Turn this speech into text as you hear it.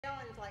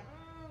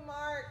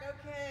Mark.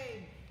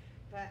 Okay.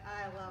 But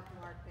I love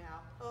Mark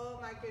now.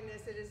 Oh my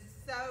goodness, it is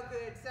so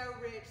good, so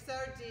rich, so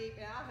deep,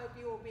 and I hope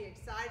you will be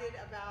excited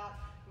about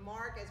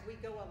Mark as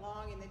we go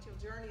along, and that you'll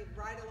journey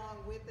right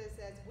along with us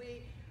as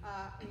we,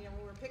 when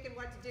we're picking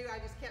what to do. I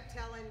just kept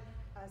telling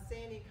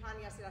Sandy and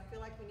Connie, I said, I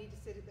feel like we need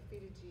to sit at the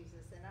feet of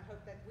Jesus, and I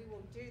hope that we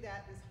will do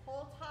that this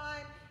whole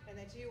time, and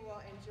that you will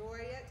enjoy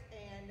it,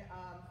 and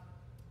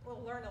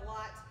we'll learn a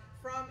lot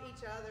from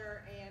each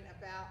other and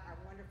about our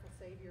wonderful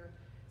Savior.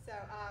 So,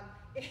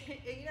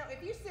 if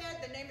you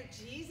said the name of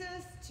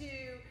Jesus to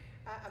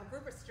a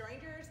group of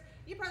strangers,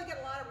 you probably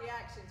get a lot of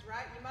reactions,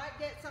 right? You might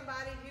get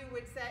somebody who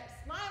would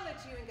smile at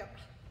you and go,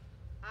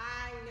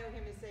 I know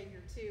him as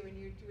Savior too, and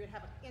you would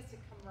have an instant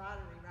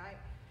camaraderie, right?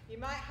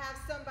 You might have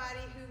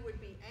somebody who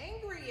would be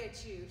angry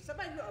at you,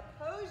 somebody who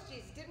opposed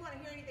Jesus, didn't want to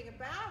hear anything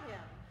about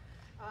him.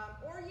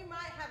 Or you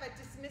might have a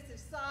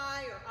dismissive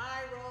sigh or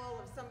eye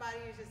roll of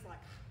somebody who's just like,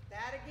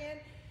 that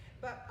again?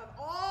 But of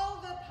all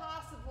the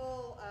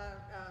possible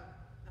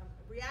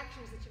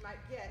reactions that you might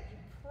get, you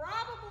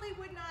probably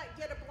would not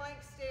get a blank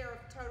stare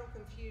of total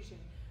confusion,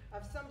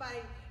 of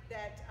somebody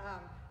that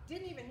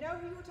didn't even know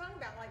who you were talking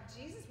about. Like,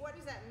 Jesus, what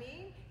does that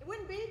mean? It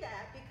wouldn't be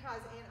that,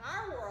 because in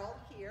our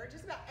world here,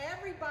 just about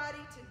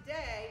everybody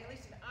today, at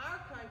least in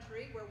our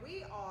country where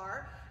we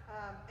are,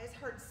 has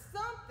heard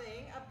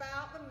something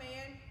about the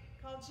man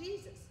called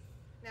Jesus.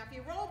 Now, if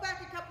you roll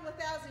back a couple of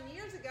thousand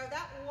years ago,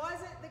 that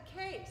wasn't the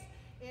case.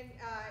 And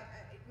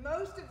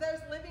most of those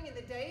living in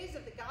the days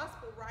of the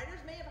gospel writers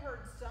may have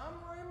heard some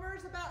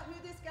rumors about who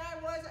this guy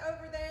was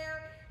over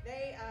there.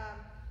 They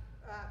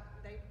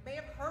may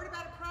have heard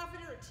about a prophet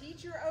or a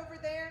teacher over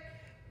there,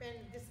 and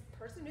this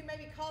person who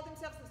maybe called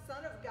themselves the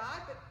Son of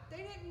God, but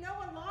they didn't know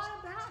a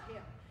lot about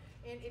him.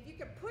 And if you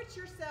could put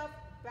yourself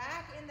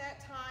back in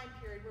that time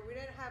period where we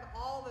didn't have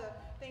all the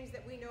things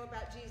that we know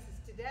about Jesus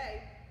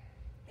today,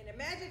 and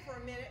imagine for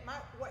a minute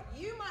what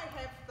you might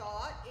have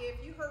thought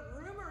if you heard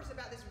rumors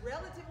about this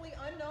relatively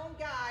unknown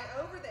guy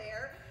over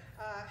there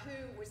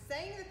who was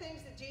saying the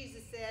things that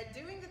Jesus said,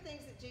 doing the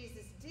things that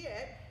Jesus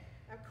did.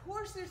 Of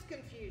course there's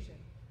confusion.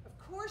 Of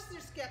course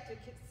there's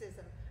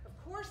skepticism. Of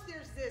course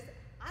there's this,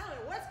 I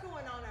don't know what's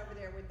going on over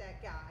there with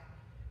that guy.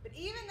 But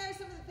even though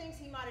some of the things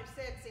he might have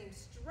said seemed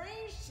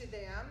strange to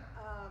them,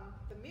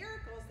 the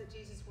miracles that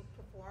Jesus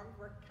performed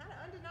were kind of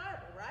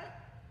undeniable, right?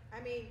 I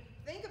mean,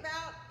 think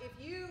about if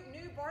you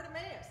knew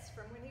Bartimaeus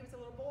from when he was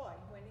a little boy,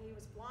 when he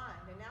was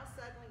blind, and now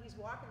suddenly he's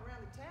walking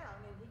around the town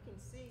and he can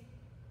see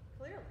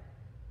clearly.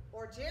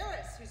 Or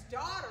Jairus, whose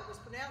daughter was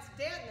pronounced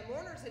dead, and the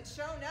mourners had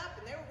shown up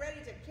and they were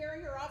ready to carry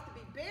her off to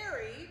be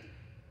buried,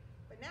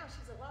 but now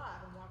she's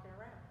alive and walking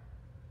around,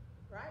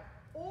 right?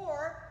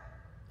 Or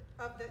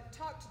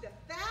talk to the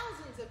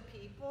thousands of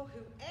people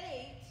who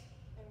ate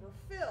and were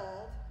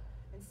filled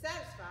and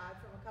satisfied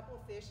from a couple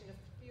of fish and a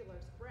few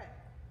loaves of bread.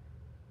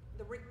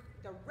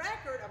 The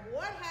record of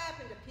what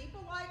happened to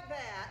people like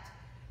that,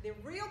 the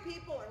real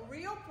people in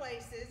real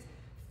places,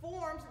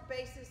 forms the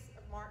basis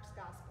of Mark's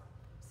gospel.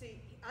 See,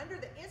 under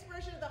the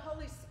inspiration of the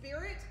Holy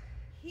Spirit,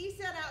 he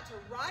set out to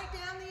write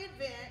down the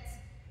events,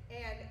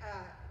 and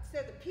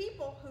so the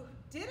people who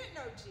didn't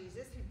know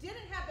Jesus, who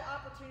didn't have the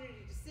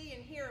opportunity to see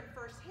and hear him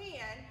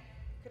firsthand,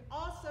 could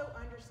also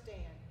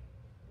understand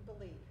and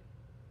believe.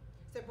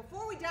 So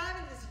before we dive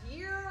into this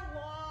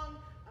year-long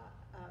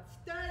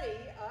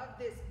study of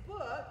this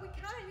book, we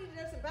kind of need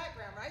to know some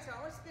background, right? So I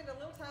want to spend a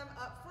little time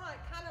up front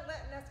kind of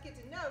letting us get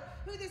to know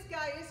who this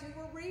guy is who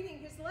we're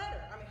reading his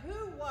letter. I mean,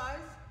 who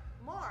was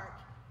Mark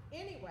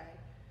anyway?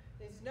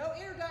 There's no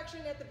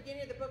introduction at the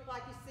beginning of the book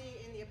like you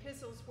see in the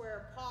epistles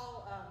where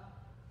Paul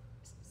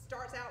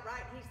starts out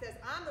right and he says,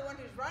 I'm the one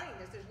who's writing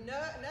this. There's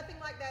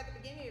nothing like that at the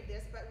beginning of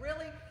this, but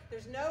really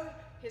there's no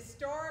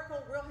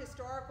real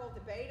historical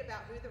debate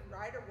about who the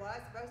writer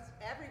was. Most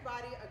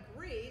everybody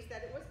agrees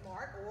that it was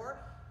Mark, or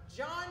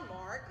John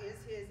Mark is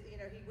his,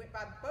 he went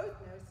by both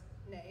those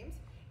names.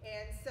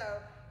 And so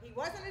he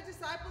wasn't a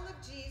disciple of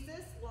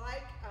Jesus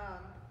like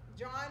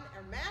John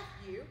or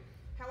Matthew.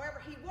 However,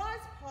 he was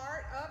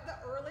part of the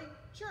early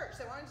church.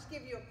 So I want to just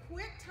give you a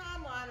quick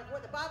timeline of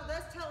what the Bible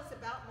does tell us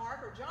about Mark,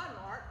 or John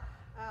Mark.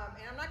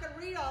 And I'm not going to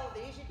read all of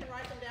these. You can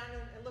write them down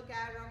and look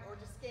at them, or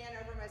just scan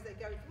over them as they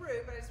go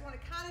through. But I just want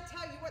to kind of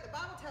tell you what the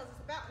Bible tells us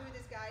about who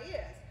this guy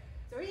is.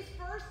 So he's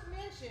first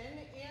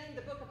mentioned in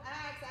the book of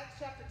Acts, Acts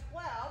chapter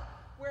 12,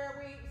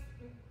 where we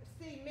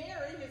see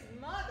Mary, his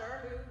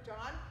mother, who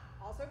John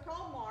also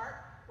called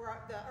Mark, where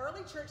the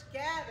early church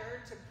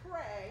gathered to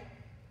pray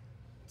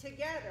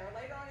together.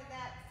 Later on in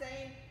that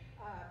same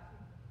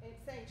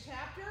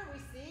chapter, we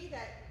see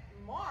that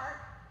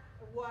Mark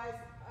was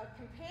a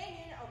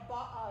companion of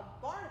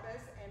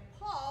Barnabas and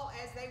Paul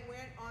as they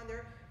went on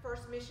their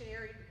first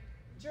missionary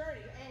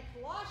journey. And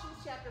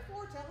Colossians chapter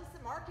 4 tells us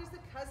that Mark is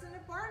the cousin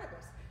of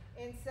Barnabas.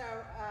 And so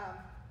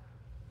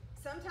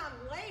sometime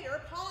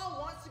later, Paul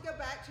wants to go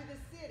back to the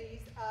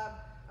cities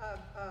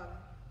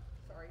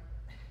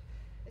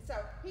And so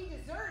he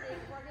deserted,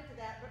 before I get to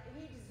that, but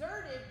he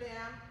deserted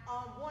them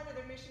on one of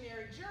their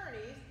missionary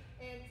journeys,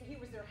 and he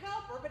was their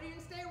helper, but he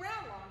didn't stay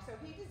around long. So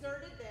he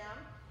deserted them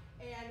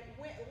and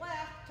left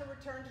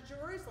return to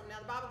Jerusalem. Now,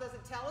 the Bible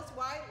doesn't tell us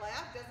why he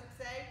left, doesn't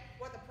say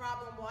what the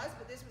problem was,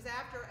 but this was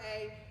after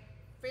a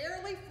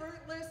fairly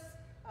fruitless,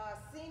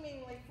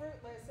 seemingly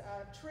fruitless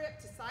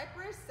trip to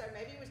Cyprus. So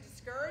maybe he was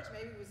discouraged,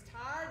 maybe he was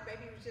tired,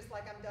 maybe he was just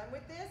like, I'm done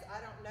with this, I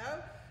don't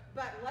know.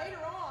 But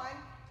later on,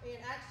 in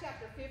Acts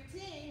chapter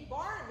 15,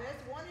 Barnabas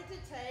wanted to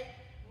take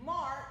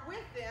Mark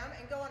with them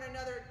and go on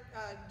another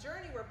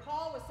journey where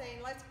Paul was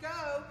saying, let's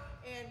go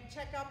and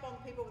check up on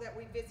the people that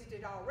we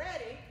visited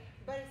already.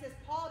 But it says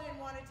Paul didn't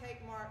want to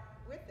take Mark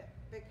with them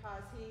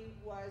because he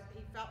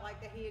felt like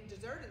that he had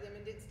deserted them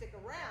and didn't stick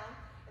around.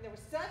 And there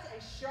was such a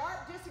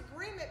sharp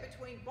disagreement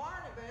between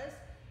Barnabas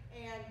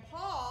and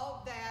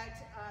Paul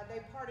that they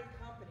parted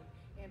company.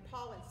 And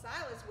Paul and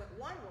Silas went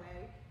one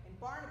way, and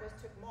Barnabas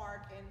took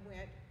Mark and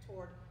went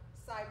toward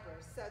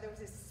Cyprus. So there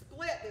was this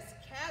split, this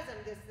chasm,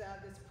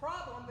 this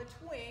problem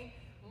between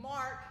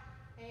Mark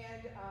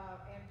and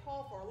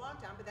Paul for a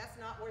long time, but that's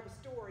not where the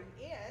story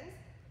ends.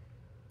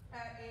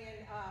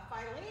 In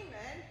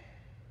Philemon,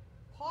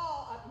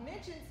 Paul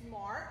mentions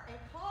Mark and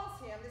calls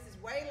him, this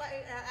is way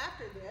late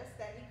after this,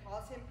 that he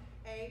calls him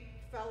a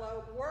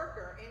fellow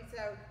worker. And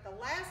so the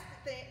last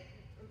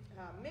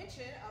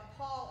mention of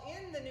Paul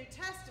in the New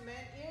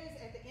Testament is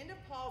at the end of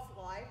Paul's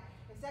life.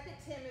 In 2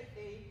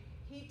 Timothy,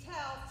 he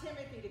tells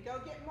Timothy to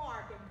go get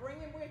Mark and bring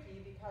him with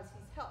you because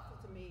he's helpful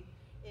to me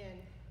in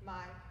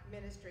my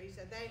ministry.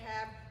 So they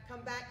have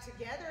come back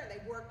together and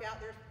they've worked out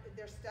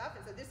their stuff.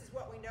 And so this is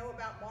what we know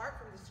about Mark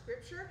from the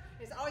scripture.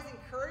 It's always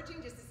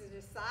encouraging, just as an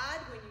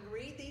aside, when you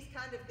read these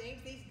kind of things,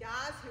 these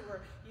guys who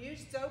were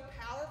used so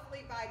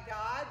powerfully by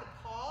God,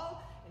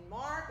 Paul and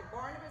Mark and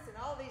Barnabas and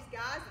all these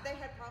guys, they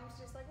had problems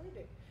just like we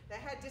do. They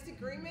had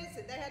disagreements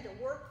and they had to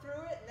work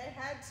through it and they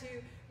had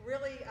to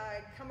really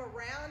come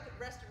around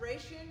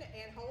restoration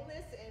and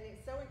wholeness. And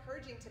it's so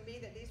encouraging to me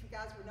that these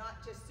guys were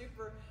not just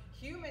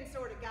superhuman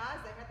sort of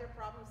guys. They had their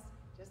problems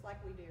just like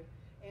we do.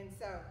 And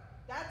so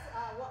that's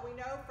what we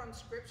know from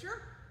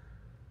Scripture.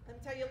 Let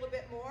me tell you a little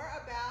bit more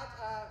about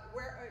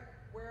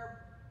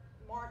where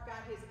Mark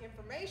got his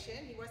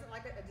information. He wasn't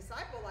like a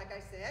disciple, like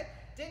I said.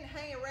 Didn't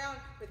hang around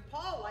with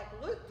Paul like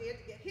Luke did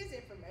to get his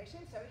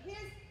information. So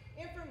his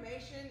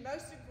information,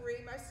 most of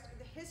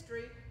the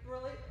history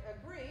really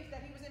agrees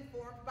that he was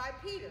informed by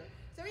Peter.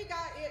 So he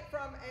got it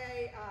from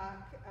a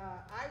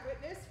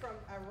eyewitness, from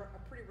a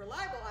pretty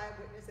reliable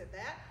eyewitness at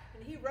that,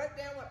 and he wrote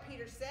down what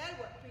Peter said,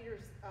 what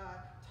Peter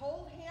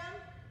told him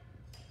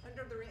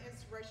under the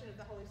inspiration of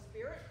the Holy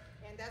Spirit,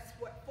 and that's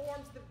what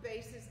forms the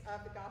basis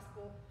of the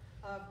Gospel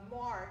of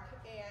Mark.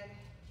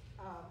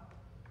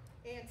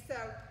 And so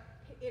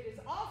it is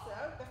also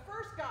the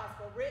first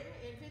Gospel written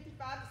in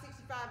 55 to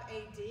 65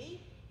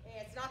 AD.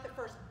 And it's not the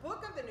first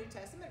book of the New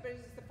Testament, but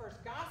it's the first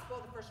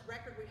gospel, the first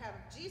record we have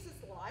of Jesus'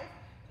 life.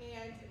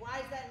 And why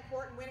is that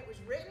important when it was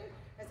written,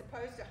 as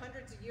opposed to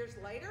hundreds of years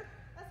later?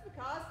 That's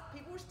because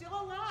people were still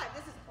alive.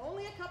 This is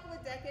only a couple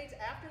of decades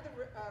after the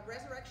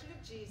resurrection of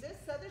Jesus,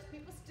 so there's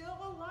people still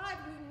alive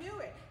who knew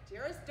it.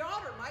 Jairus'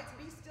 daughter might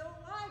be still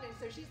alive, and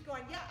so she's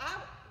going, yeah,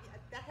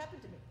 that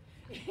happened to me.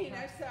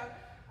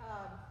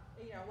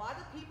 A lot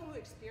of the people who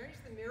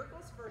experienced the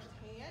miracles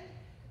firsthand,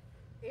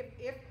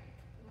 if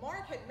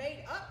Mark had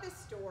made up this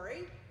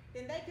story,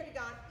 then they could have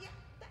gone, yeah,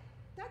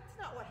 that's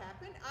not what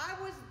happened. I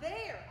was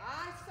there.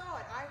 I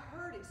saw it. I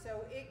heard it.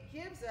 So it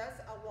gives us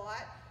a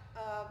lot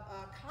of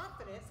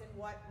confidence in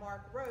what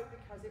Mark wrote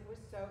because it was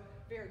so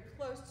very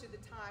close to the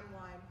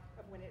timeline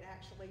of when it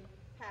actually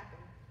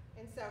happened.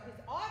 And so his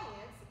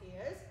audience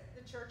is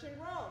the church in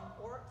Rome,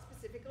 or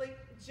specifically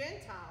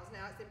Gentiles.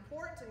 Now, it's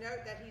important to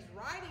note that he's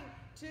writing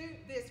to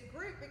this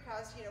group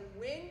because,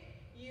 when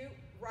you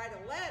write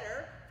a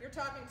letter, if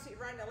you're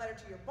writing a letter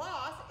to your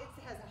boss, it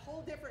has a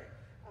whole different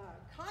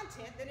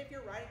content than if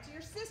you're writing to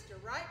your sister,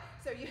 right?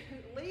 So you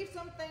leave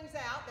some things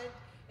out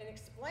and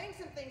explain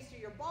some things to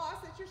your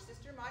boss that your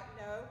sister might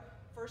know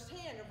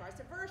firsthand, or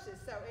vice versa.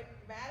 So it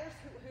matters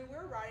who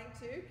we're writing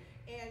to,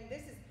 and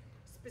this is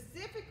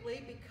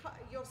specifically because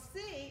you'll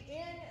see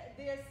in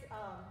this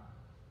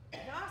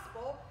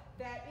gospel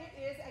that it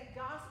is a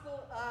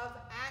gospel of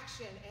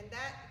action, and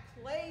that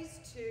plays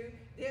to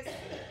this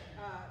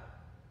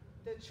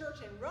the church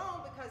in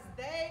Rome because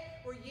they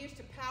were used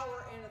to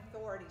power and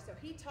authority. So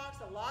he talks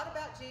a lot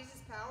about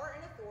Jesus' power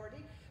and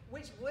authority,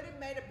 which would have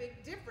made a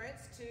big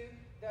difference to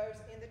those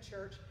in the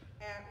church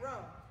at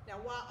Rome.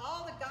 Now, while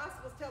all the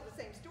Gospels tell the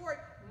same story,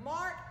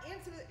 Mark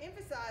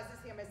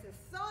emphasizes him as the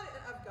Son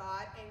of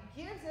God and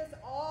gives us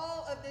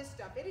all of this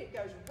stuff. It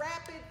goes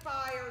rapid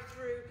fire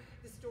through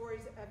the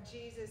stories of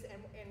Jesus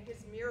and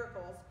his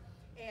miracles.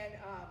 And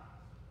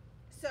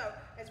so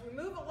as we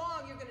move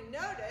along, you're going to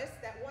notice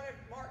that one of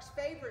Mark's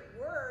favorite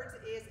words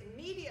is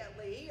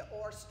immediately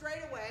or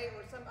straight away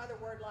or some other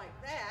word like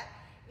that.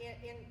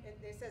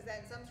 It says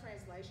that in some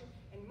translation.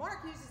 And Mark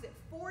uses it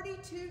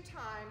 42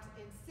 times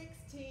in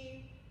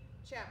 16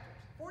 chapters.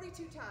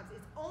 42 times.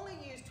 It's only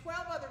used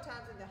 12 other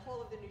times in the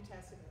whole of the New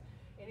Testament.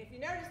 And if you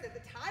notice that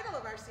the title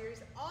of our series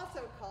is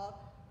also called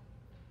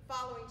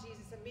Following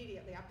Jesus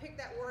Immediately. I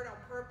picked that word on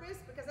purpose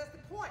because that's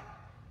the point.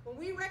 When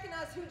we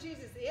recognize who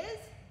Jesus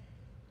is,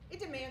 it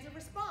demands a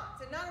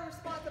response, and not a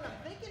response that I'm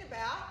thinking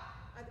about,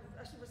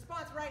 a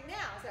response right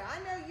now. So I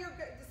know you're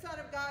the Son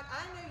of God.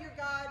 I know you're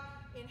God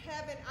in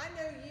heaven. I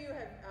know you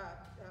have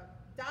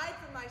died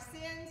for my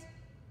sins.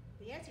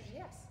 The answer is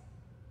yes,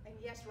 and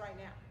yes right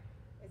now.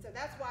 And so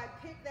that's why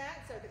I picked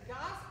that. So the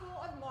Gospel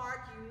of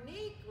Mark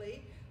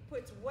uniquely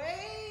puts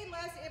way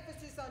less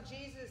emphasis on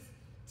Jesus'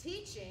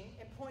 teaching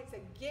and points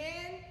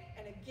again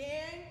and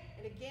again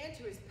and again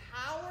to his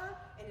power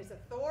and his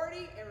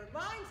authority, and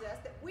reminds us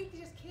that we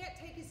just can't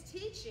take his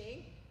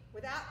teaching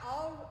without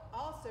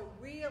also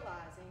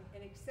realizing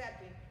and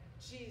accepting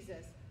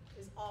Jesus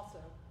is also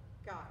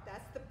God.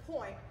 That's the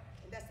point,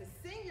 and that's the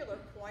singular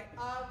point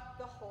of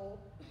the whole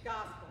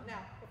gospel. Now,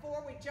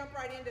 before we jump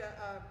right into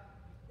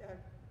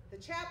the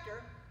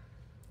chapter,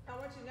 I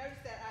want you to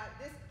notice that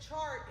this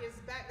chart is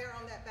back there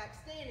on that back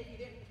stand. If you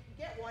didn't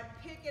get one,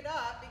 pick it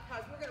up,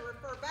 because we're going to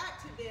refer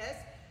back to this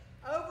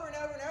over and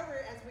over and over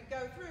as we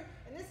go through.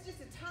 And this is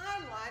just a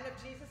timeline of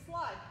Jesus'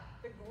 life.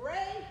 The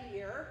gray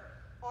here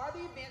are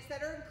the events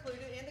that are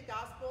included in the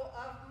Gospel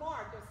of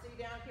Mark. You'll see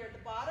down here at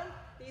the bottom,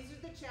 these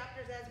are the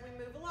chapters as we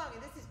move along.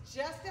 And this is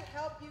just to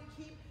help you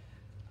keep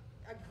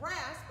a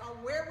grasp on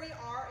where we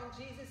are in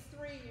Jesus'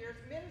 3 years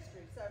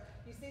ministry. So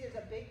you see there's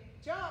a big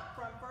jump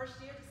from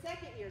first year to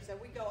second year. So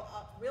we go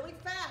up really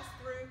fast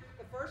through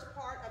the first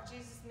part of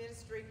Jesus'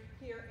 ministry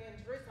here in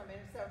Jerusalem.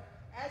 And so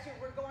as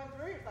we're going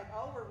through, it's like,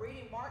 oh, we're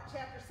reading Mark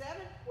chapter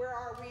 7. Where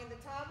are we in the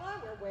timeline?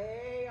 We're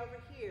way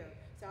over here.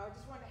 So I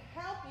just want to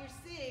help you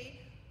see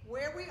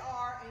where we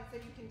are, and so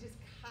you can just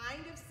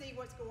kind of see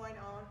what's going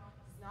on.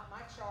 It's not my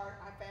chart.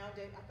 I found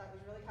it. I thought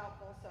it was really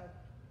helpful. So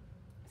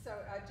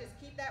just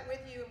keep that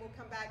with you, and we'll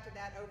come back to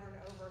that over and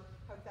over.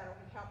 Hope that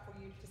will be helpful for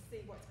you to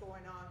see what's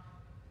going on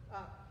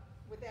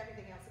with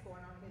everything else that's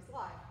going on in his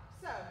life.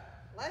 So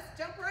let's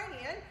jump right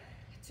in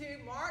to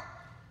Mark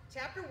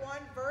chapter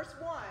 1, verse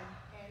 1.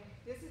 And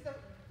this is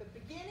the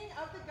beginning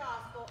of the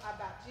gospel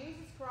about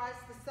Jesus Christ,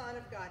 the Son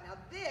of God. Now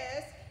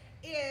this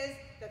is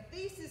the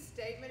thesis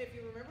statement, if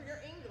you remember your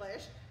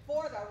English,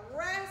 for the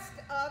rest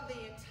of the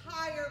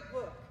entire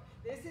book.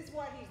 This is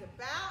what he's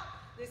about.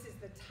 This is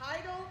the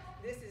title.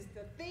 This is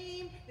the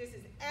theme. This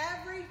is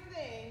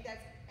everything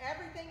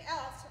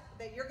else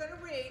that you're going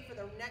to read for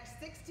the next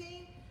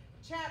 16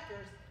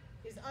 chapters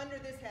is under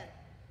this heading.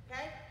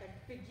 Okay?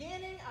 The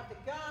beginning of the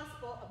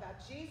gospel about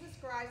Jesus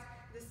Christ,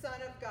 the Son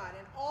of God.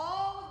 And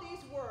all of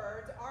these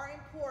words are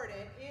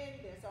important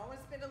in this. So I want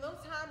to spend a little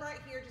time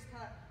right here just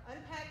kind of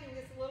unpacking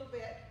this a little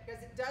bit,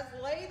 because it does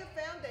lay the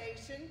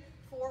foundation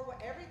for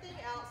everything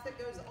else that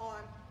goes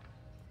on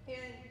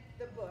in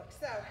the book.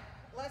 So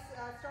let's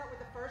start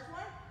with the first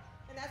one,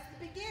 and that's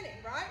the beginning,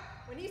 right?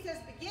 When he says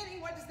beginning,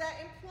 what does that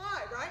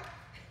imply, right?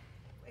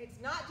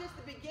 It's not just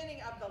the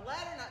beginning of the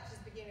letter, not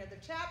just the beginning of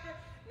the chapter,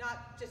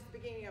 not just the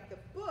beginning of the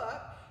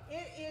book.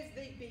 It is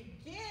the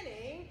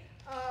beginning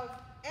of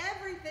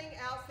everything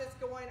else that's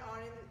going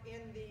on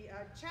in the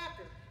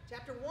chapter.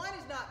 Chapter 1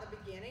 is not the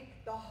beginning.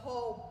 The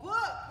whole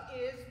book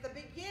is the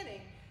beginning.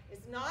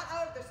 It's not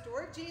over. The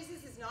story of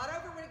Jesus is not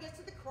over when it gets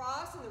to the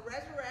cross and the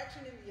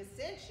resurrection and the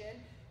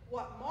ascension.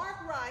 What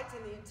Mark writes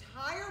in the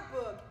entire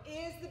book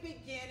is the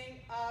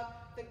beginning of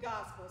the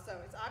gospel. So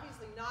it's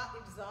obviously not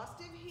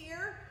exhaustive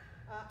here,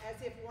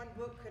 as if one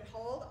book could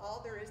hold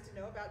all there is to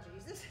know about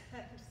Jesus.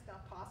 It's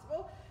not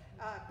possible.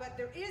 But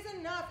there is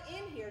enough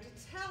in here to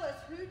tell us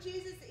who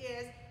Jesus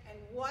is and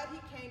what he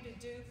came to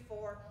do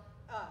for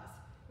us.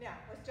 Now,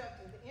 let's jump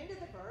to the end of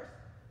the verse,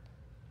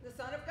 the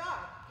Son of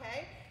God,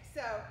 okay?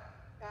 So,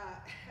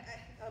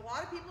 a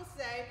lot of people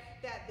say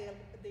that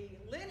the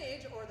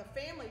lineage or the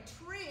family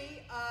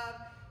tree of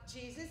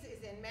Jesus is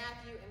in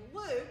Matthew and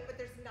Luke,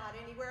 but there's not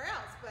anywhere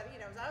else. But,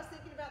 as I was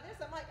thinking about this,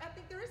 I'm like, I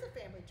think there is a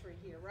family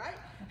tree here, right?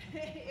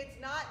 It's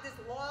not this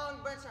long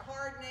bunch of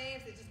hard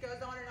names that just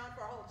goes on and on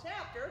for a whole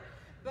chapter.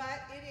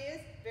 But it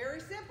is very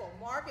simple.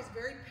 Mark is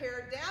very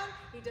pared down.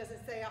 He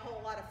doesn't say a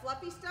whole lot of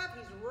fluffy stuff.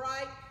 He's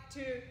right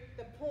to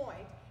the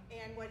point.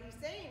 And what he's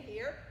saying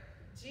here,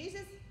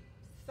 Jesus,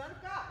 Son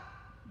of God.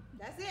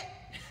 That's it.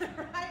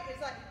 Right?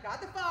 It's like God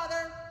the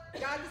Father,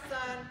 God the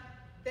Son,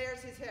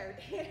 there's his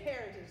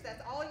heritage.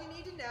 That's all you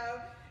need to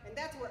know. And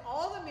that's what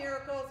all the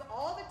miracles,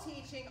 all the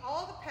teaching,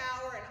 all the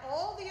power, and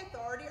all the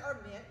authority are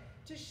meant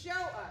to show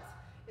us.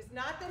 It's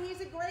not that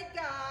he's a great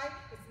guy.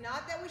 It's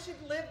not that we should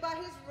live by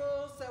his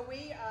rules so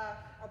we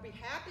be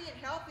happy and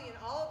healthy and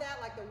all of that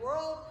like the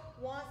world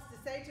wants to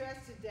say to us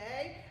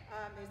today.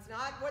 It's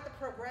not what the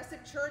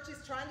progressive church is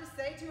trying to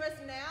say to us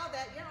now,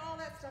 that, all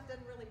that stuff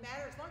doesn't really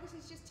matter as long as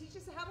he just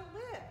teaches us how to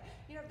live.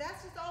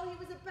 That's just all he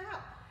was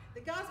about.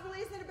 The gospel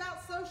isn't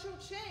about social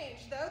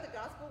change, though. The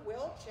gospel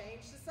will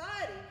change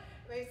society.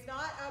 It's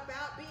not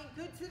about being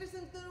good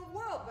citizens in the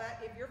world, but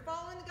if you're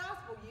following the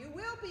gospel, you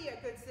will be a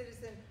good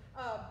citizen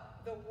of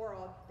the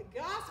world. The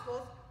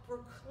Gospels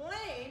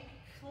proclaim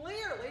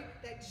clearly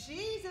that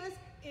Jesus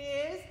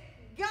is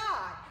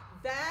God.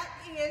 That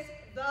is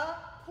the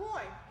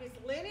point. His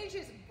lineage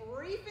is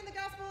brief in the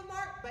Gospel of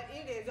Mark, but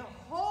it is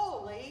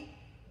wholly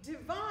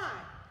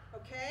divine.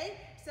 Okay?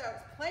 So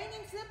it's plain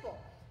and simple.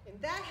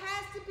 And that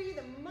has to be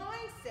the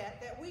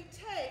mindset that we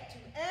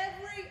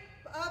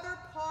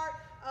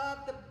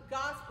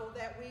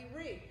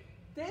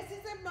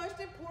the most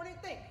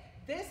important thing.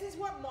 This is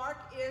what Mark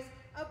is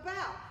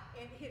about.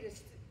 And it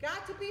has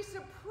got to be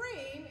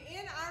supreme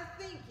in our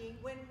thinking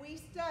when we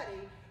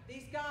study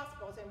these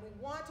Gospels and we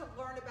want to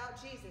learn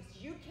about Jesus.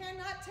 You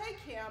cannot take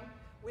him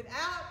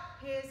without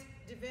his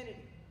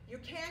divinity. You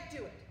can't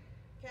do it.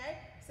 Okay?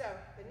 So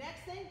the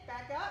next thing,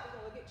 back up, we're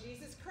going to look at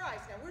Jesus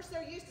Christ. Now we're so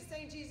used to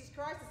saying Jesus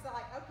Christ, it's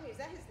like, okay, is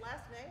that his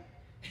last name?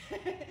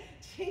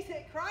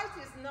 Christ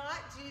is not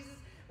Jesus'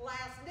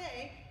 last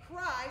name.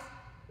 Christ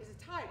is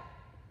a title.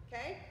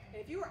 Okay?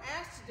 And if you were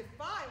asked to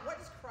define what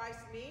does Christ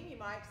mean, you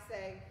might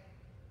say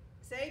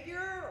Savior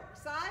or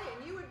Messiah,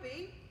 and you would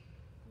be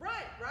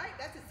right?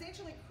 That's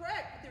essentially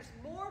correct, but there's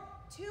more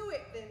to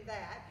it than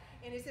that.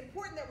 And it's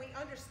important that we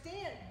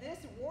understand this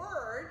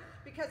word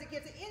because it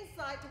gives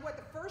insight to what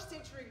the first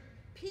century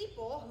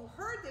people who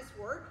heard this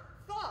word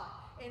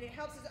thought. And it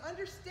helps us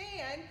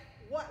understand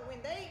why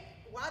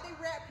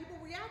people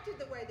reacted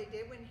the way they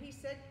did when he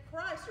said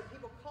Christ, or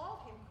people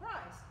called him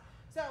Christ.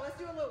 So let's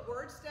do a little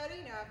word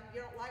study. Now, if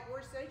you don't like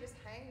word study, just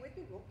hang with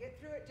me. We'll get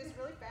through it just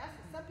really fast.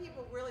 And some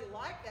people really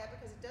like that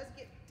because it does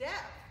get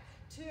depth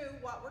to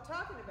what we're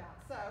talking about.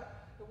 So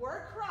the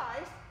word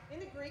Christ in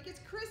the Greek is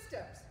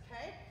Christos,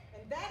 okay?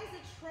 And that is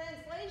a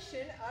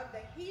translation of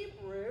the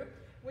Hebrew,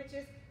 which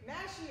is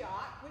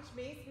Mashiach, which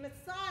means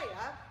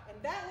Messiah. And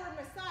that word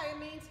Messiah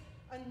means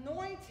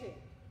anointed,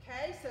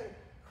 okay? So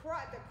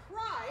the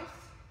Christ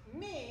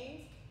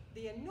means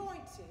the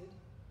anointed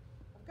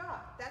of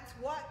God. That's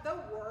what the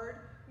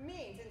word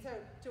means. And so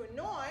to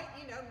anoint,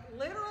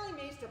 literally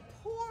means to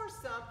pour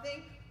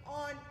something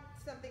on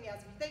something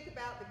else. If you think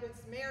about the Good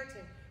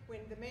Samaritan, when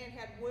the man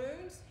had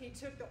wounds, he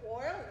took the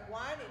oil and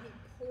wine and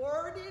he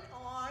poured it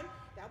on.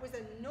 That was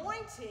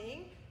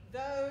anointing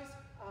those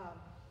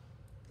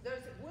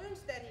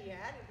wounds that he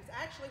had. It was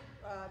actually,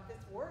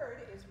 this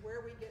word is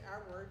where we get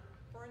our word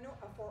for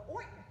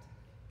ointment.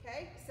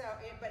 Okay,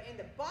 but in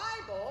the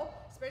Bible,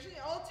 especially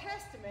the Old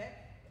Testament,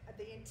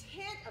 the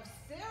intent of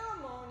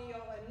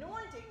ceremonial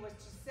anointing was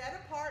to set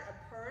apart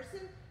a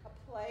person,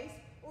 a place,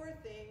 or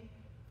a thing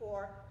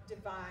for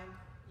divine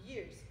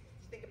use.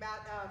 You think about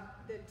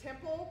the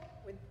temple,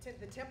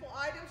 the temple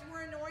items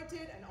were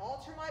anointed, an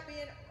altar might be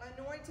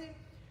anointed.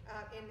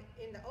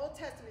 In the Old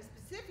Testament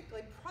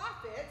specifically,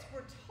 prophets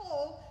were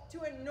told to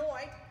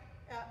anoint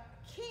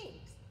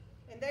kings.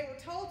 And they were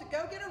told to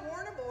go get a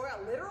horn of oil,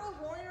 a literal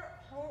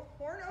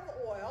horn of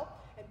oil,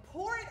 and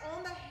pour it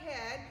on the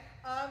head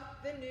of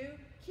the new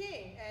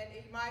king. And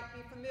you might be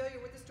familiar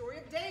with the story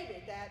of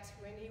David, that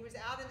when he was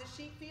out in the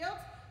sheep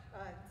fields,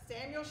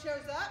 Samuel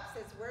shows up,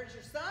 says, "Where's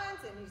your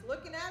sons?" And he's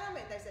looking at them,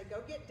 and they say,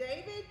 "Go get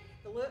David,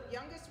 the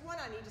youngest one,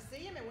 I need to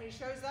see him." And when he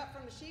shows up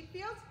from the sheep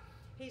fields,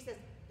 he says,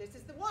 "This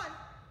is the one."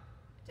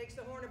 Takes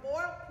the horn of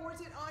oil, pours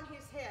it on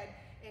his head,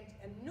 and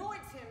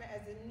anoints him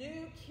as the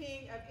new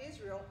king of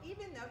Israel,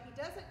 even though he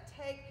doesn't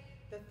take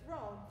the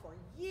throne for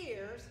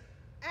years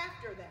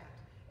after that.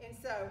 And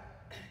so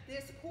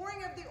this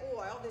pouring of the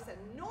oil, this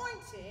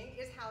anointing,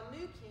 is how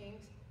new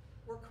kings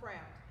were crowned.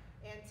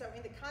 And so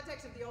in the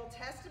context of the Old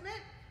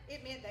Testament,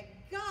 it meant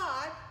that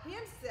God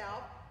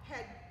himself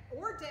had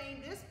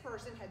ordained this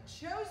person, had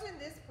chosen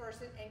this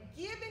person, and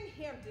given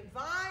him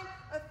divine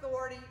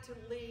authority to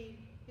lead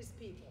his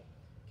people.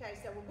 Okay,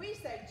 so when we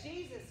say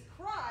Jesus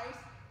Christ,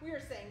 we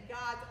are saying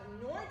God's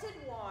anointed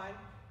one,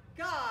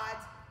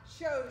 God's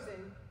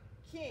chosen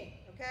king,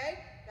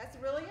 okay? That's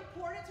really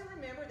important to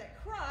remember, that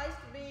Christ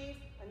means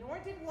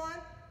anointed one,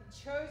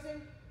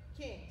 chosen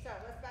king. So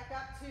let's back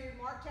up to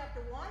Mark chapter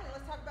 1, and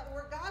let's talk about the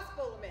word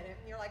gospel a minute.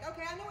 And you're like,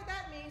 okay, I know what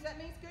that means. That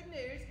means good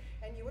news.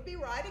 And you would be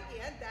right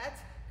again. That's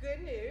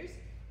good news.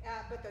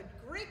 But the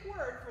Greek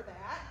word for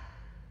that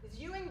is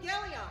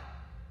euangelion.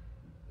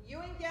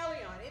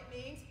 Euangelion. It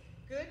means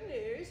good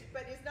news,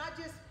 but it's not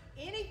just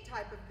any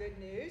type of good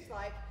news,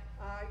 like,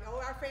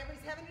 our family's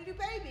having a new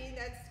baby,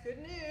 that's good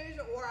news,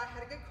 or I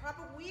had a good crop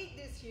of wheat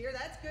this year,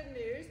 that's good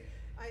news.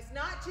 It's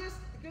not just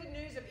the good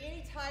news of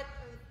any type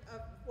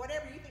of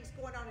whatever you think is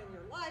going on in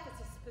your life.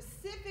 It's a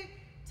specific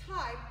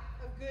type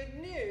of good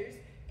news,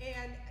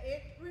 and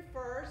it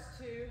refers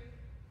to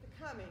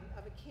the coming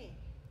of a king.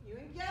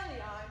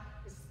 Euangelion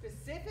is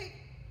specific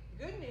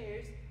good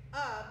news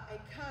of a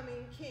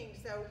coming king.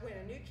 So when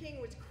a new king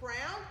was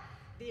crowned,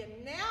 the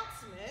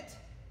announcement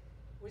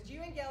was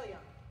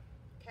euangelion,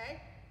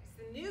 okay?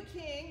 So the new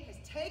king has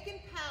taken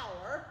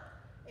power,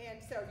 and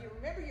so if you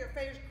remember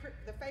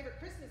the favorite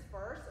Christmas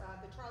verse,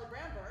 the Charlie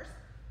Brown verse,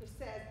 it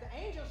says, the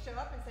angels show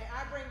up and say,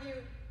 "I bring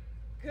you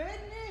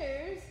good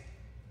news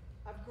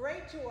of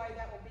great joy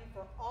that will be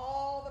for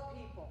all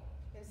the people."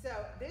 And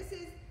so this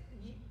is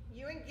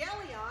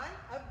euangelion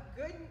of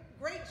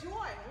great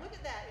joy. And look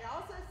at that. It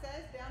also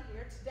says down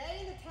here,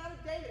 "Today in the town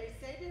of David, a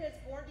Savior has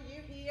born to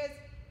you. He is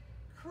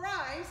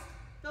Christ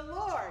the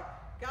Lord,"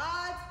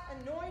 God's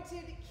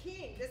anointed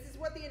king. This is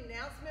what the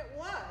announcement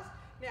was.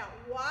 Now,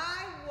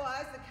 why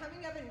was the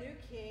coming of a new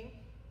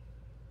king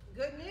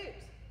good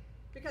news?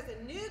 Because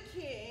a new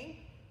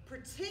king,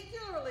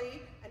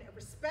 particularly a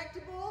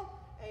respectable,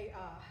 a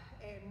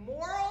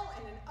moral,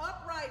 and an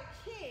upright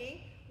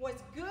king,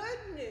 was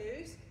good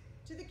news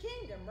to the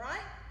kingdom, right?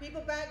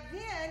 People back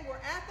then were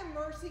at the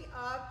mercy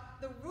of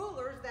the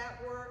rulers that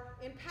were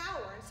in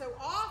power. And so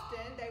often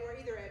they were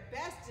either at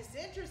best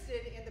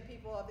disinterested in the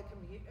people of the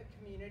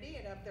community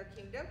and of their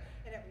kingdom,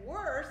 and at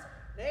worst,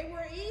 they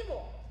were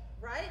evil,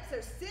 right? So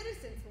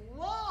citizens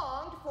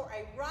longed for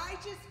a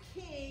righteous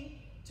king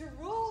to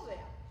rule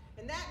them.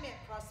 And that meant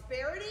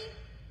prosperity,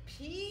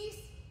 peace,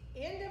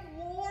 end of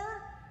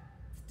war,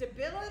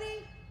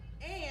 stability,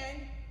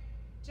 and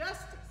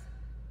justice.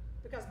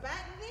 Because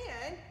back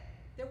then,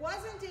 there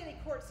wasn't any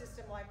court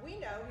system like we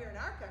know here in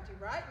our country,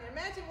 right? And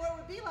imagine what it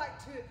would be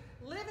like to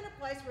live in a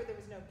place where there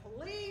was no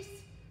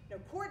police, no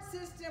court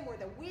system, where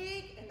the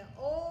weak and the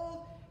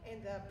old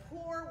and the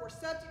poor were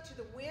subject to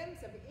the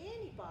whims of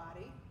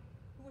anybody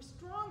who was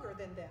stronger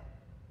than them.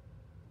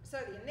 So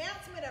the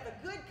announcement of a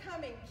good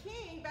coming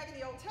king back in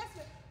the Old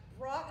Testament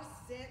brought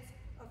a sense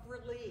of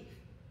relief.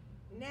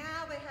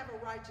 Now they have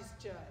a righteous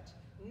judge.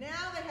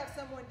 Now they have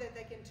someone that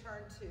they can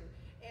turn to.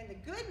 And the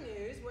good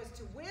news was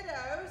to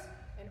widows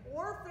and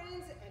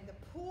orphans and the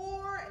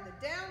poor and the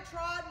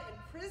downtrodden and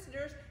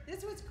prisoners,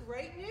 this was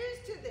great news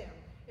to them.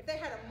 If they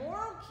had a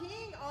moral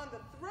king on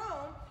the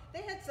throne,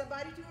 they had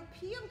somebody to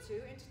appeal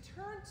to and to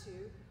turn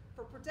to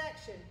for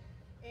protection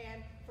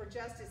and for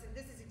justice. And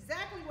this is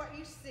exactly what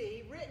you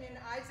see written in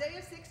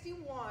Isaiah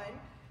 61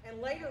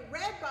 and later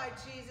read by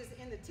Jesus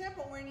in the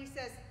temple when he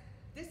says,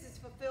 "This is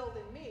fulfilled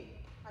in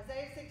me."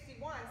 Isaiah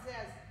 61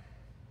 says,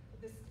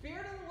 "The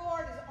Spirit of the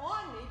Lord is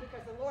on me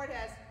because the Lord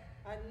has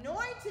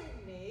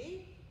anointed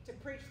me to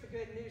preach the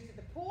good news to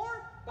the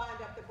poor,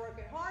 bind up the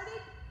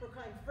brokenhearted,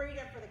 proclaim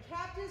freedom for the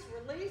captives,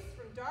 release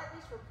from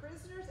darkness for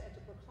prisoners, and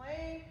to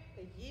proclaim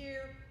the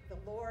year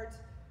of the Lord's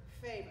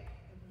favor."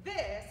 And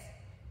this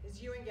is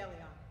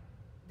Evangelion.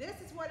 This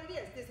is what it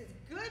is. This is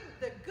good.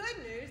 The good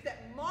news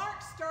that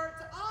Mark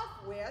starts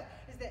off with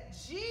is that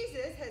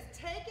Jesus has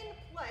taken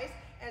place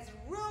as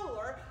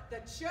ruler.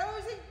 The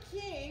chosen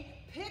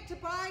king picked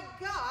by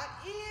God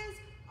is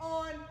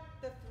on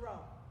the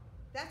throne.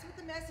 That's what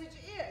the message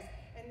is.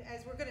 And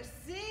as we're going to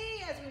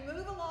see as we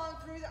move along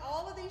through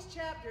all of these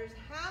chapters,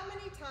 how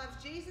many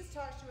times Jesus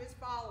talks to his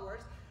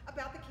followers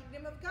about the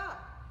kingdom of God.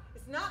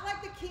 It's not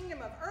like the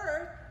kingdom of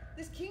earth.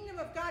 This kingdom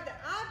of God that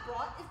I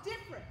brought is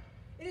different.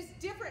 It is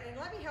different, and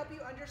let me help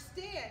you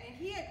understand. And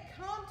he had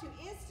come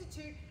to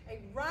institute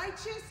a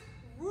righteous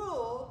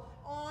rule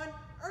on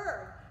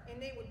earth,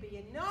 and it would be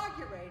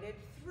inaugurated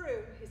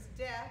through his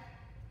death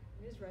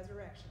and his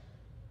resurrection.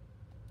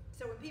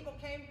 So when people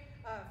came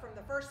from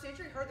the first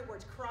century, heard the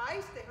words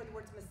Christ, they heard the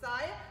words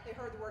Messiah, they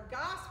heard the word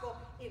gospel,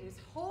 it is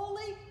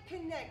wholly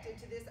connected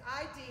to this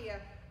idea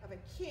of a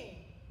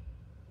king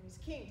and his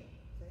kingdom.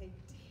 So they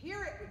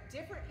hear it with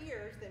different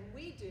ears than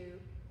we do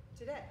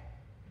today.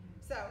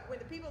 So when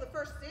the people of the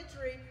first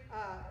century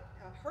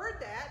heard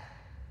that,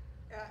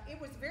 it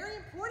was very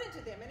important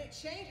to them, and it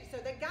changed it. So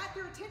they got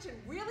their attention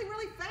really,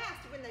 really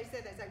fast when they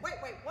said that. They said, wait,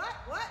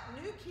 what?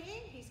 New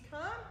king? He's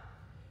come?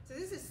 So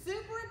this is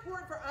super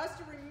important for us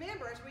to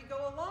remember as we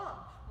go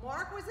along.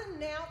 Mark was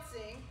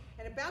announcing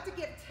and about to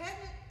give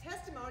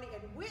testimony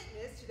and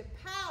witness to the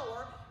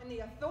power and the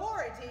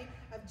authority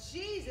of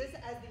Jesus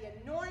as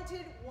the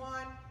anointed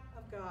one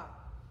of God.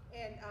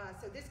 And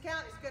so this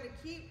account is going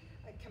to keep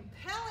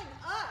compelling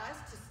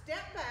us to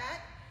step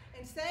back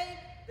and say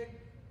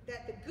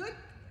that the good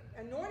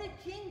anointed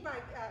king by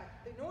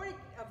the anointed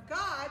of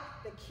God,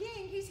 the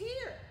king, he's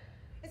here.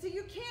 And so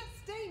you can't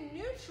stay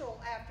neutral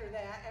after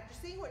that, after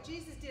seeing what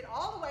Jesus did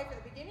all the way from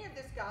the beginning of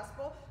this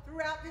gospel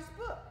throughout this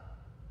book.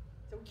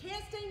 So we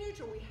can't stay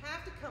neutral. We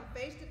have to come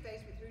face to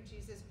face with who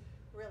Jesus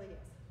really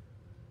is.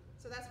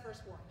 So that's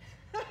verse 1.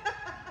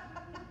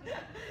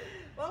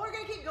 Well, we're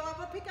going to keep going.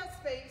 We'll pick up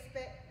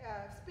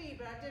speed,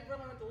 but I did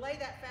really want to lay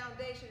that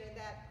foundation and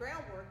that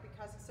groundwork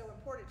because it's so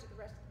important to the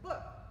rest of the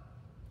book.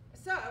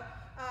 So,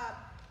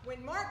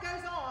 when Mark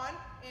goes on,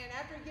 and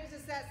after he gives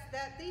us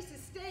that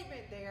thesis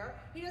statement there,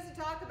 he doesn't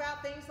talk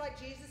about things like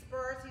Jesus'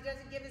 birth. He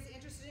doesn't give us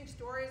interesting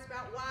stories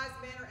about wise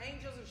men or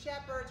angels or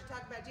shepherds or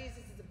talk about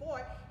Jesus as a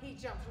boy. He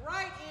jumps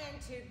right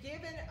into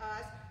giving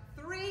us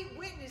 3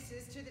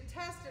 witnesses to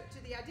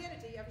the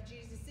identity of who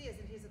Jesus is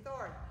and his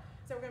authority.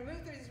 So we're going to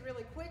move through these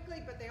really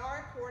quickly, but they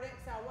are important,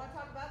 so I want to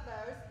talk about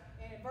those.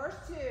 And in verse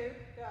 2,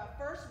 the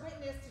first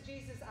witness to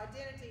Jesus'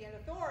 identity and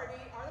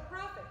authority are the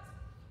prophets.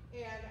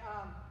 And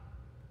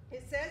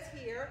it says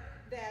here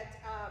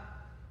that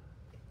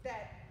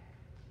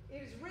it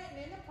is written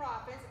in the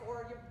prophets,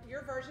 or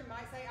your version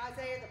might say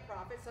Isaiah the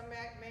prophet. Some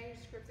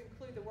manuscripts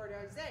include the word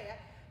Isaiah.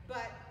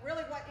 But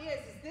really what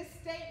is this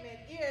statement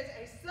is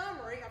a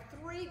summary of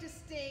 3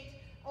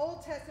 distinct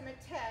Old Testament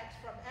texts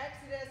from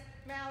Exodus,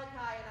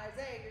 Malachi, and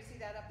Isaiah. You see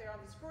that up there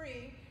on the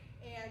screen.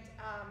 And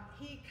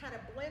he kind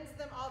of blends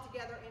them all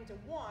together into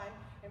one.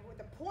 And what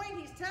the point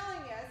he's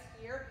telling us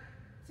here,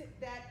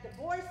 that the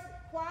voice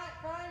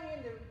crying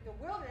in the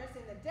wilderness,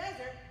 in the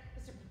desert,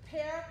 is to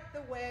prepare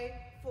the way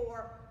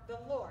for the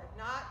Lord.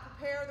 Not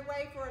prepare the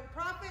way for a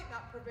prophet,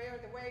 not prepare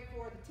the way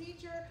for the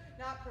teacher,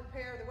 not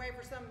prepare the way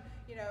for some,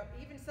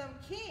 even some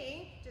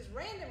king, just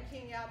random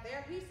king out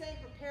there. He's saying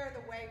prepare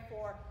the way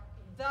for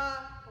the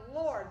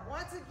Lord.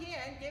 Once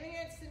again, giving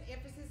us an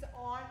emphasis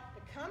on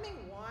the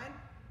coming one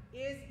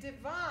is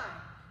divine,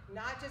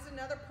 not just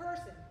another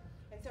person.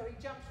 And so he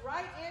jumps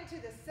right into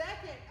the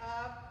second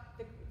of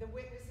the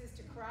witnesses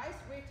to Christ,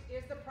 which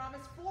is the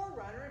promised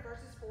forerunner in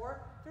verses 4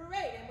 through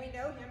 8. And we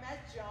know him as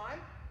John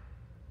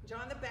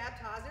the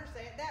Baptizer,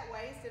 say it that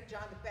way instead of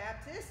John the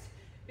Baptist,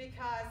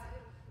 because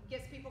it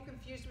gets people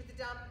confused with the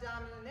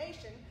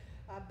denomination.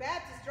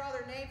 Baptists draw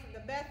their name from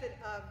the method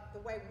of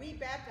the way we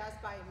baptize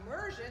by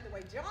immersion, the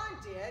way John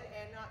did,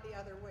 and not the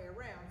other way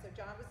around. So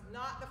John was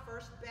not the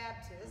first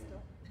Baptist.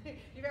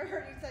 You've ever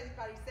heard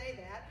anybody say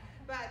that?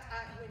 But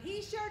when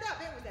he showed up,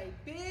 it was a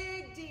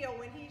big deal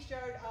when he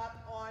showed up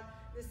on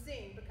the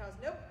scene, because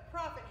no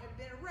prophet had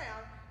been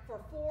around for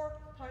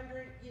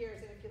 400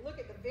 years. And if you look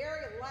at the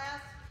very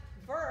last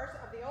verse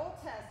of the Old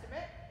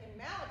Testament in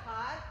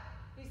Malachi,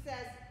 he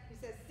says,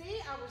 see,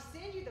 I will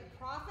send you the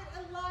prophet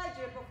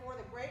Elijah before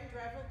the great and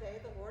dreadful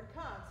day of the Lord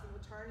comes. He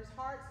will turn his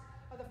hearts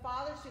of the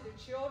fathers to the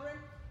children,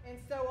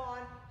 and so on,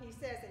 he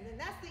says. And then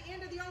that's the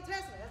end of the Old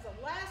Testament. That's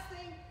the last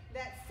thing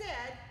that's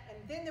said, and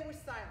then there was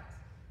silence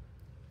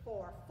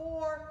for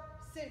 4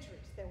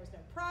 centuries. There was no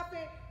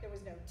prophet, there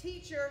was no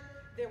teacher,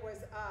 there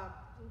was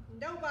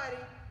nobody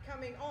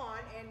coming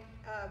on. And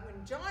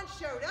when John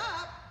showed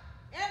up,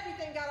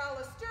 everything got all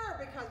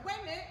astir, because wait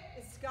a minute,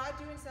 is God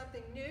doing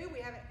something new? We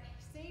haven't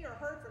seen or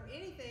heard from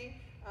anything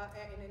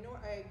in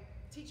a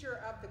teacher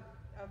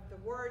of the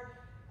word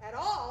at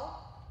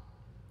all.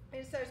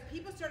 And so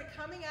people started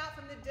coming out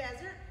from the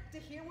desert to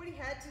hear what he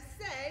had to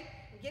say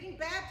and getting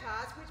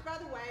baptized, which, by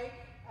the way,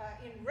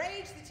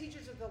 enraged the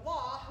teachers of the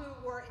law, who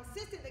were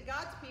insistent that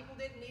God's people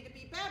didn't need to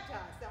be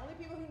baptized. The only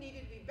people who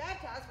needed to be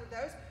baptized were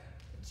those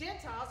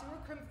Gentiles who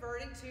were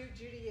converting to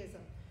Judaism.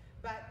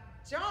 But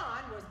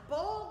John was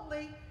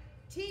boldly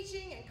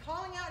teaching and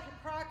calling out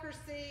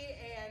hypocrisy,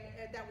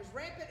 and that was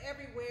rampant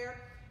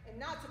everywhere. And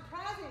not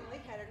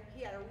surprisingly,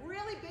 he had a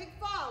really big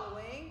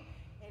following,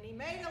 and he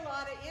made a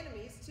lot of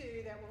enemies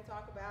too, that we'll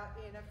talk about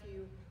in a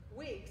few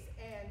weeks.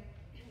 And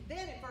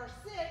then in verse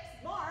 6,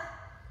 Mark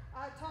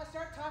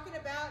start talking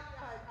about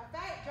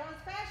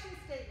John's fashion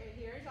statement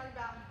here. He's talking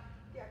about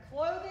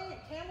clothing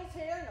and camel's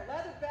hair and a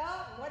leather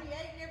belt and what he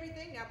ate and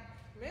everything. Now,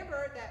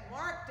 remember that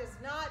Mark does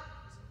not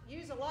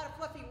use a lot of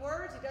fluffy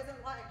words. He doesn't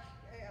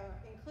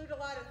include a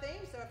lot of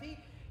things. So if he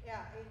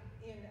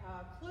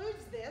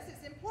includes this,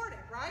 it's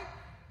important, right?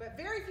 But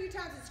very few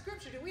times in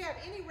Scripture do we have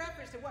any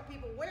reference to what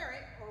people are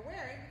wearing,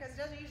 because it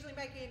doesn't usually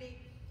make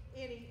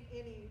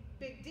any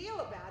big deal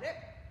about it.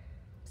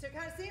 So it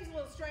kind of seems a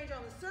little strange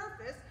on the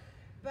surface,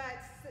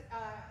 but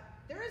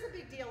there is a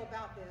big deal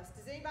about this.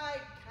 Does anybody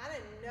kind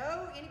of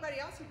know anybody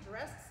else who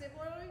dressed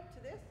similarly to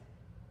this?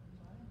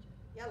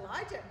 Yeah,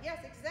 Elijah.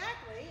 Yes,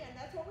 exactly. And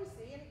that's what we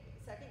see in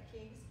 2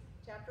 Kings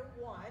chapter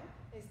 1,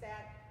 is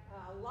that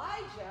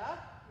Elijah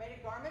made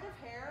a garment of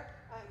hair,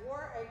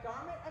 wore a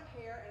garment of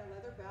hair and a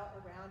leather belt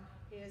around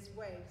his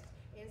waist.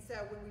 And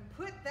so when we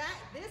put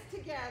this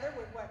together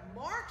with what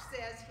Mark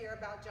says here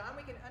about John,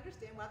 we can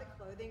understand why the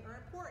clothing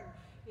are important.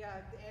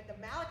 Yeah, and the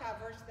Malachi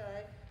verse that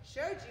I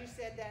showed you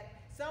said that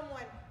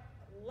someone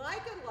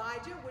like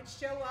Elijah would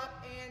show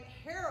up and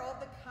herald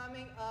the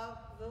coming of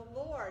the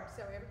Lord.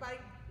 So everybody,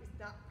 it's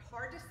not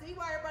hard to see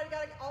why everybody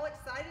got all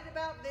excited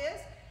about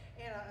this.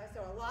 And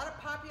so a lot of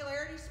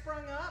popularity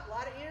sprung up, a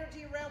lot of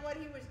energy around what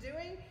he was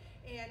doing.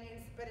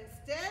 But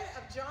instead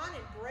of John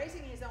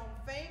embracing his own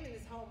fame and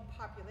his own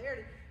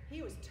popularity,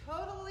 he was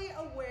totally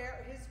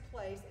aware of his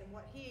place and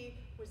what he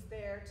was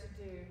there to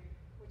do,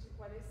 which is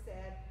what is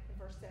said in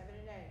verse 7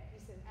 and 8. He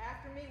said,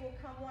 after me will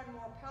come one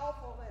more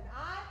powerful than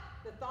I,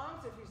 the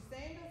thongs of whose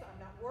sandals I'm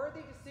not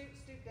worthy to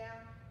stoop down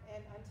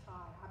and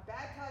untie. I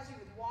baptize you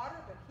with water,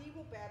 but he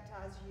will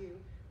baptize you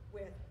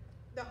with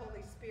the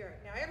Holy Spirit.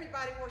 Now,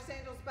 everybody wore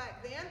sandals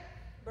back then,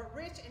 but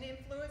rich and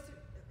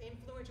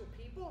influential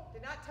people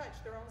did not touch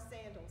their own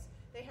sandals.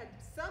 They had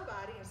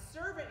somebody, a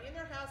servant in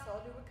their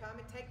household, who would come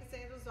and take the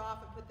sandals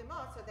off and put them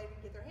on so they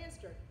could get their hands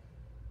dirty.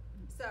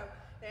 So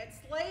they had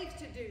slaves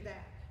to do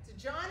that. So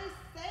John is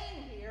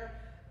saying here,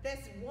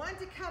 this one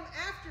to come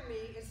after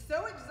me is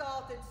so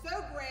exalted,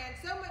 so grand,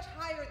 so much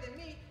higher than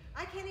me,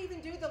 I can't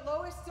even do the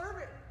lowest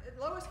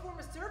form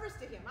of service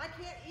to him. I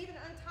can't even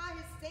untie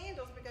his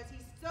sandals because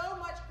he's so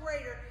much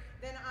greater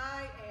than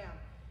I am.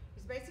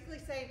 He's basically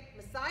saying,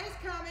 Messiah's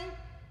coming,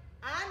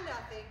 I'm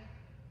nothing,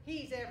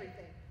 he's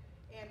everything.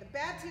 And the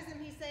baptism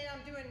he's saying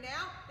I'm doing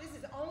now, this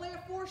is only a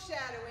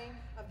foreshadowing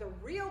of the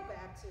real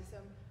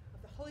baptism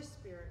of the Holy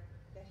Spirit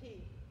that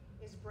he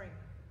is bringing.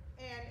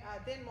 And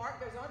then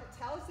Mark goes on to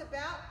tell us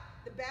about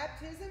the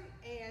baptism,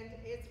 and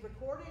it's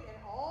recorded in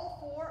all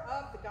 4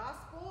 of the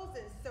Gospels,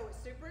 and so it's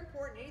super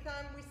important.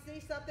 Anytime we see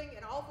something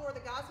in all 4 of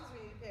the Gospels,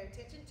 we need to pay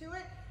attention to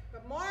it.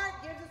 But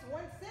Mark gives us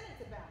one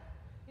sentence about it.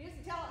 He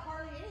doesn't tell it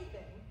hardly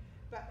anything,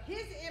 but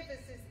his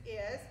emphasis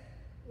is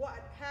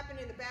what happened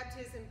in the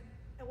baptism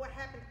and what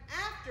happened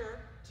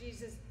after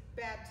Jesus'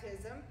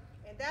 baptism,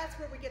 and that's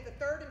where we get the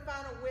third and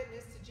final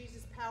witness to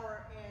Jesus'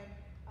 power and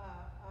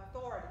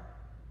authority.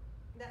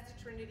 And that's the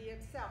Trinity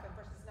itself in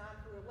verses 9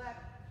 through 11.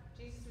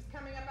 Jesus was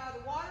coming up out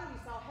of the water. He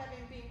saw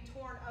heaven being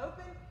torn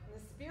open and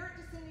the Spirit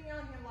descending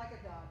on him like a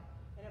dove.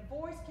 And a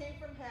voice came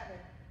from heaven,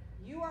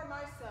 "You are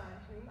my Son,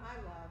 whom I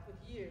love.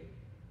 With you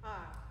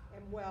I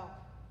am well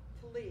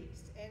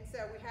pleased." And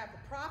so we have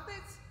the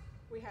prophets,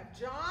 we have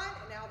John,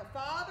 and now the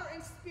Father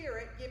and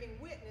Spirit giving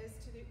witness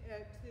to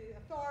the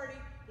authority,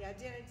 the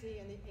identity,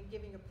 and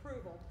giving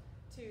approval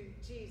to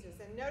Jesus.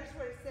 And notice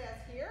what it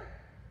says here,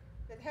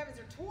 that the heavens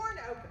are torn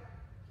open.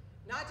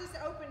 Not just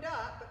opened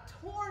up, but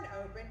torn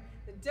open.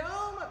 The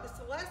dome of the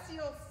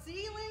celestial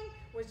ceiling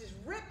was just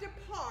ripped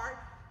apart,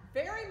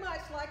 very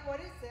much like what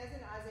it says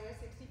in Isaiah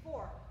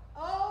 64.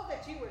 "Oh,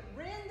 that you would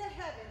rend the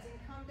heavens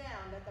and come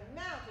down, that the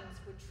mountains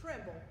would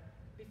tremble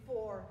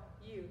before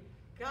you."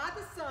 God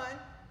the Son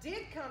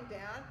did come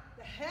down.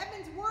 The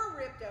heavens were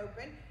ripped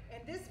open.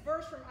 And this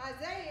verse from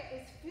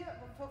Isaiah is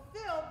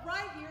fulfilled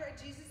right here at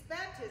Jesus'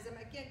 baptism,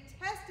 again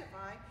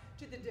testifying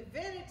to the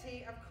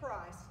divinity of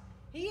Christ.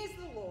 He is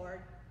the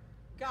Lord,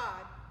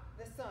 God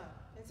the Son.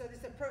 And so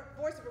this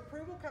voice of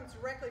approval comes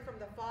directly from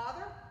the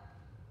Father.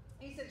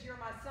 He says, "You're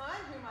my Son,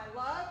 whom I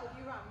love. With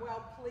you I'm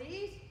well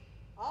pleased."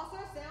 Also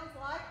sounds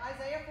like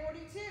Isaiah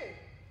 42.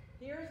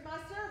 "Here is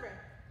my servant,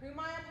 whom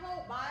I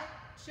uphold, my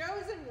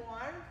chosen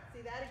one,"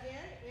 see that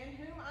again, "in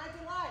whom I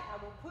delight. I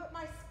will put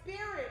my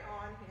Spirit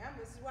on him."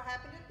 This is what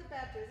happened at the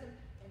baptism.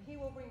 "And he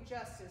will bring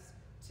justice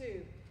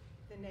to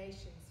the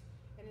nations."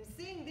 And in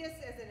seeing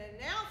this as an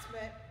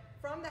announcement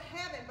from the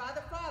heaven by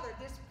the Father,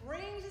 this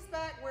brings us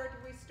back where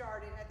we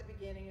started at the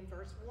beginning in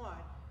verse 1,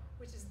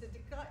 which is the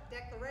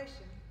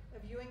declaration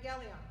of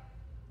Evangelion,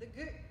 the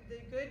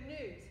good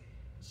news.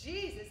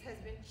 Jesus has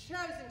been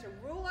chosen to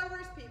rule over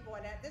his people,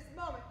 and at this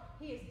moment,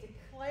 he is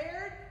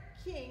declared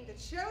king, the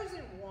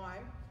chosen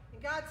one.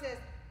 And God says,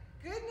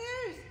 "Good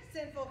news,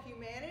 sinful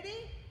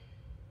humanity.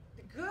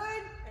 The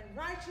good and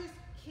righteous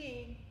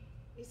king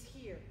is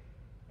here,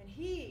 and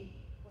he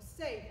will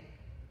save you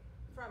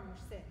from your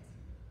sins."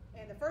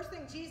 And the first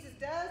thing Jesus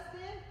does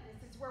then,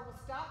 and this is where we'll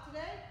stop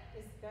today,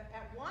 is that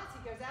at once he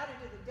goes out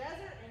into the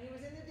desert, and he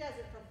was in the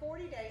desert for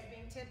 40 days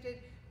being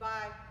tempted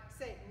by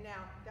Satan.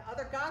 Now, the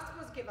other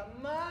Gospels give a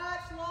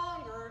much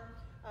longer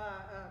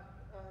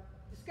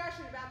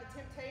discussion about the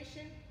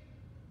temptation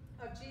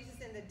of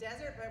Jesus in the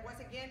desert, but once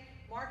again,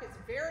 Mark is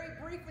very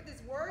brief with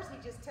his words. He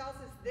just tells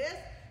us this,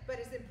 but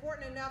it's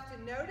important enough to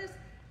notice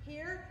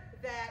here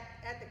that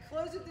at the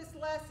close of this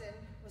lesson,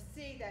 we'll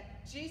see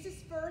that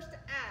Jesus' first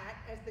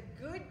act as the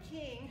good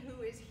king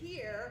who is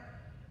here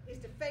is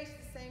to face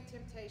the same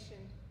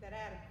temptation that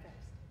Adam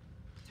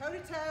faced.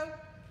 Toe-to-toe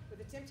with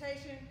the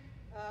temptation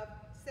of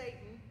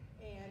Satan.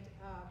 And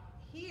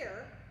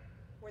here,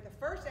 where the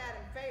first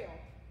Adam failed,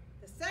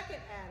 the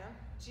second Adam,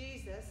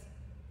 Jesus,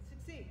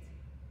 succeeds.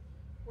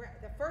 Where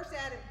the first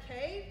Adam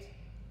caved,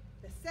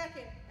 the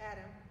second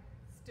Adam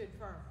stood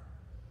firm.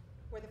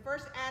 Where the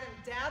first Adam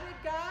doubted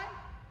God,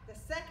 the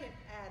second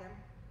Adam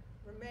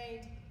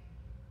remained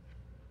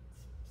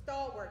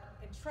stalwart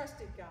and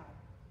trusted God.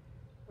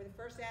 Where the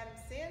first Adam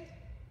sinned,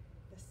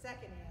 the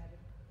second Adam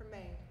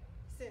remained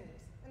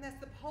sinless. And that's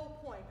the whole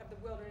point of the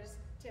wilderness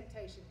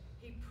temptation.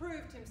 He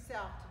proved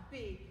himself to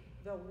be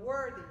the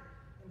worthy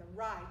and the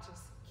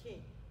righteous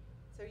king.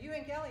 So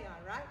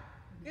Evangelion, right?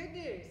 Good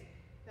news.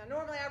 Now,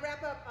 normally I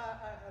wrap up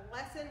a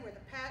lesson with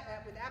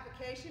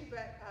application,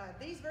 but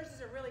these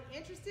verses are really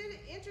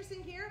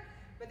interesting here.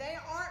 But they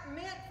aren't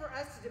meant for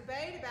us to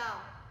debate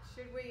about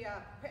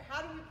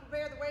how do we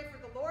prepare the way for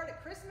the Lord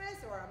at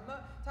Christmas, or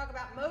talk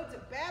about modes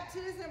of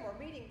baptism, or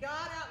meeting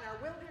God out in our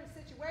wilderness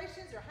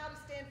situations, or how to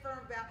stand firm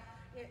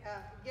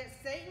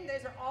against Satan.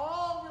 Those are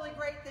all really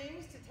great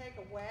things to take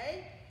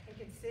away and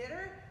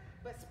consider.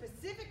 But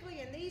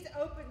specifically in these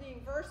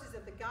opening verses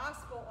of the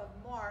Gospel of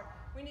Mark,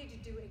 we need to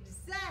do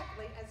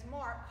exactly as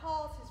Mark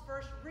calls his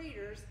first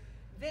readers,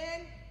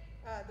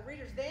 the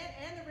readers then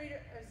and the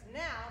readers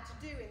now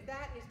to do, and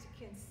that is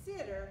to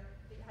consider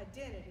the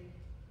identity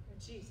of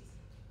Jesus.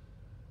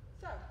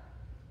 So,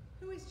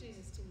 who is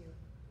Jesus to you?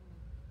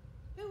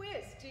 Who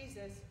is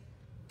Jesus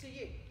to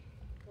you?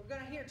 We're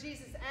going to hear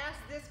Jesus ask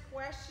this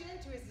question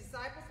to his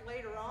disciples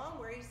later on,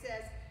 where he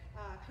says,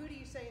 "Who do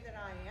you say that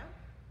I am?"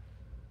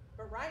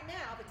 But right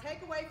now, the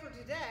takeaway for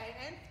today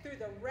and through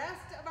the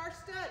rest of our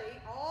study,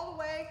 all the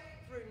way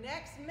through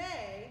next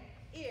May,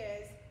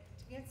 is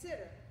to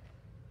consider,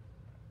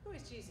 who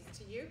is Jesus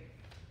to you?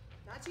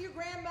 Not to your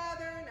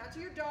grandmother, not to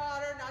your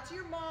daughter, not to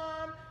your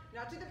mom,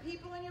 not to the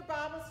people in your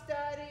Bible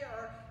study,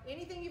 or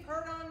anything you've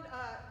heard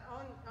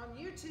on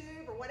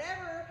YouTube, or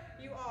whatever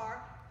you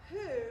are.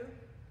 Who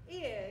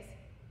is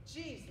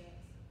Jesus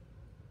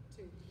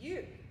to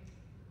you?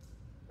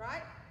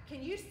 Right?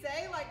 Can you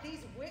say, like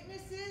these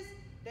witnesses,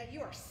 that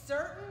you are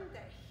certain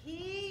that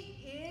he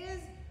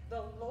is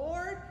the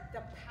Lord,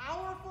 the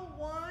powerful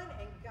one,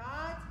 and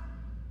God's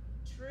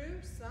true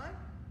Son?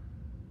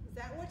 Is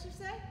that what you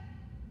say?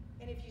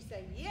 And if you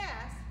say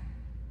yes,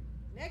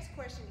 next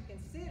question to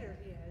consider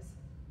is,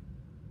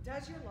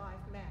 does your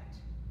life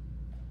match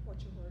what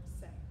your words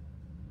say?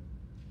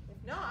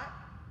 If not,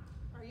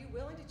 are you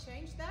willing to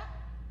change that?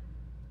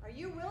 Are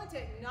you willing to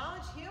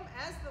acknowledge him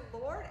as the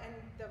Lord and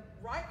the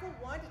rightful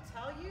one to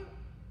tell you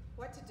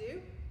what to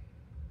do?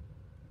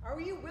 Are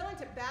you willing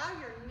to bow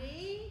your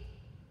knee,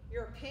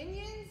 your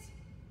opinions,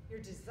 your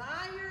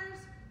desires,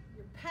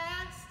 your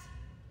past,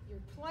 your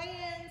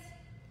plans,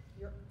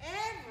 your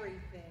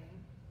everything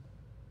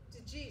to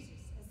Jesus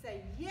and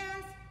say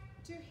yes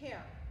to him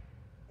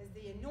as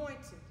the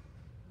anointed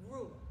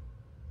ruler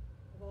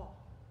of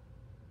all?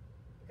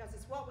 Because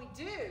it's what we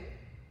do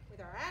with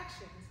our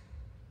actions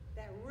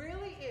that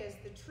really is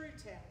the true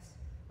test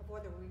of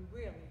whether we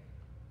really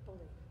believe.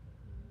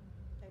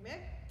 Amen?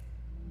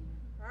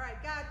 All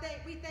right, God,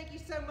 we thank you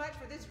so much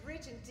for this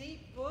rich and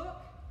deep book.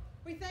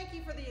 We thank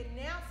you for the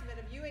announcement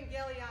of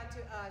Evangelion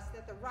to us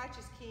that the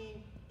righteous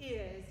King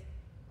is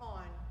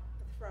on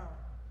the throne.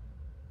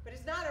 But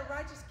it's not a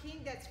righteous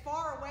King that's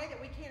far away that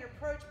we can't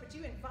approach, but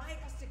you invite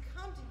us to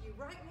come to you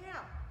right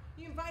now.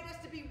 You invite us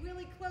to be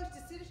really close,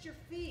 to sit at your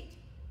feet,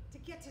 to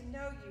get to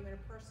know you in a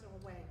personal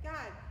way.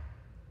 God,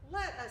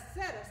 let us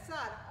set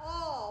aside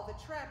all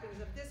the trappings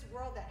of this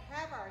world that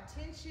have our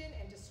attention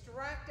and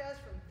distract us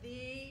from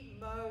the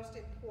most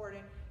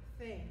important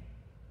thing,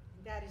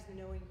 and that is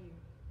knowing you.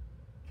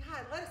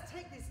 God, let us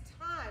take this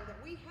time that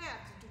we have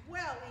to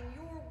dwell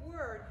in your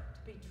word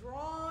to be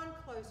drawn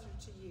closer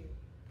to you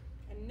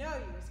and know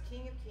you as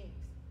King of Kings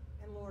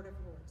and Lord of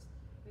Lords.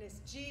 And it's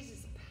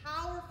Jesus'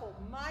 powerful,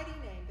 mighty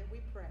name that we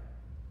pray.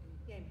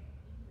 Amen.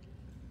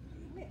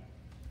 Amen.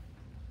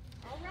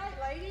 All right,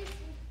 ladies,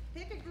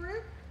 pick a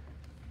group.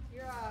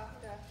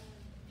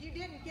 If you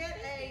didn't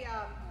get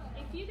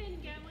if you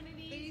didn't get one of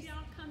these,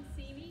 y'all come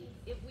see me.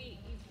 If we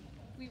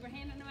were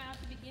handing them out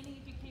at the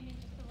beginning, if you came in